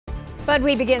But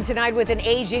we begin tonight with an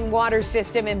aging water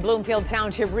system in Bloomfield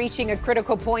Township reaching a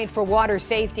critical point for water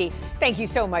safety. Thank you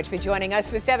so much for joining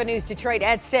us with 7 News Detroit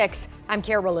at 6. I'm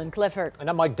Carolyn Clifford. And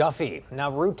I'm Mike Duffy.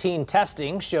 Now, routine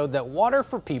testing showed that water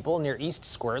for people near East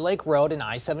Square Lake Road and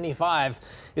I-75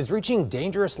 is reaching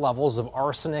dangerous levels of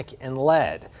arsenic and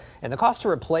lead. And the cost to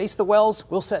replace the wells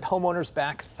will set homeowners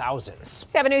back thousands.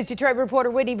 7 News Detroit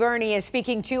reporter Whitney Burney is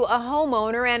speaking to a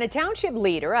homeowner and a township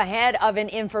leader ahead of an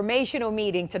informational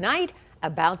meeting tonight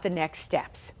about the next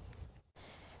steps.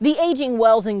 The aging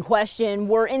wells in question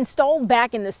were installed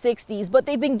back in the 60s, but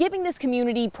they've been giving this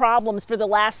community problems for the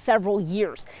last several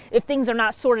years. If things are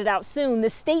not sorted out soon, the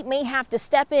state may have to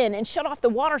step in and shut off the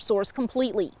water source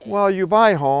completely. Well, you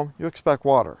buy a home, you expect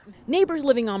water. Neighbors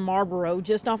living on Marlboro,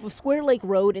 just off of Square Lake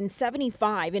Road and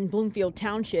 75 in Bloomfield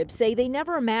Township, say they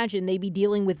never imagined they'd be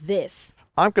dealing with this.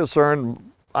 I'm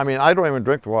concerned. I mean, I don't even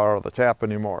drink the water out of the tap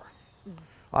anymore.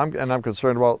 I'm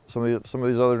concerned about some of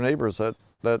these other neighbors that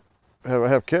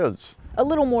have kids. A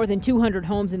little more than 200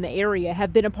 homes in the area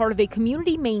have been a part of a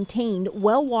community-maintained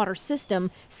well water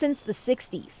system since the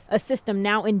 60s, a system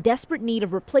now in desperate need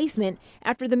of replacement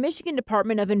after the Michigan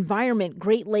Department of Environment,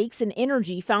 Great Lakes and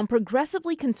Energy found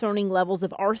progressively concerning levels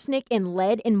of arsenic and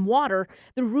lead in water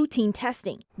through routine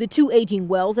testing. The two aging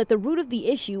wells at the root of the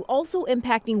issue also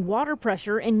impacting water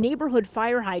pressure in neighborhood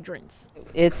fire hydrants.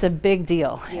 It's a big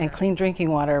deal, and clean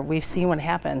drinking water, we've seen what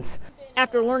happens.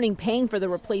 After learning paying for the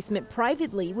replacement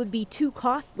privately would be too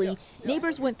costly,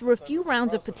 neighbors went through a few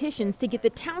rounds of petitions to get the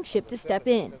township to step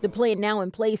in. The plan now in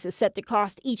place is set to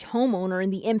cost each homeowner in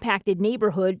the impacted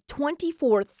neighborhood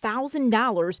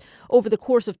 $24,000 over the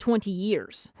course of 20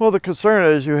 years. Well, the concern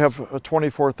is you have a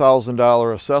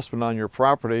 $24,000 assessment on your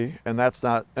property, and that's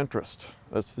not interest.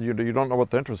 You don't know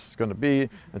what the interest is going to be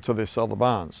until they sell the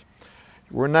bonds.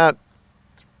 We're not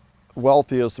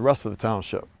wealthy as the rest of the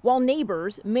township. While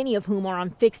neighbors, many of whom are on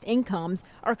fixed incomes,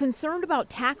 are concerned about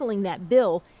tackling that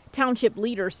bill, township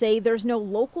leaders say there's no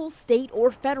local, state,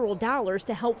 or federal dollars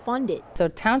to help fund it. So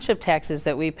township taxes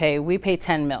that we pay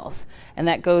 10 mills, and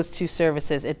that goes to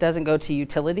services. It doesn't go to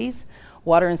utilities.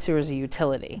 Water and sewer is a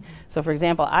utility. So for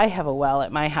example, I have a well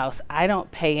at my house. I don't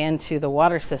pay into the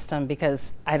water system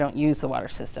because I don't use the water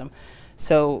system.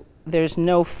 So there's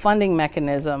no funding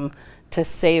mechanism to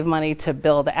save money to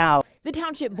build out. The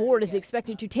township board is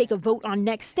expected to take a vote on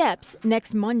next steps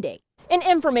next Monday. An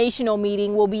informational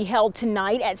meeting will be held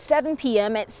tonight at 7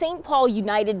 p.m. at St. Paul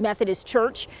United Methodist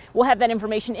Church. We'll have that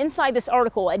information inside this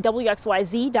article at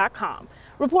WXYZ.com.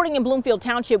 Reporting in Bloomfield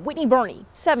Township, Whitney Burney,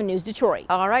 7 News Detroit.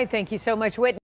 All right, thank you so much, Whitney.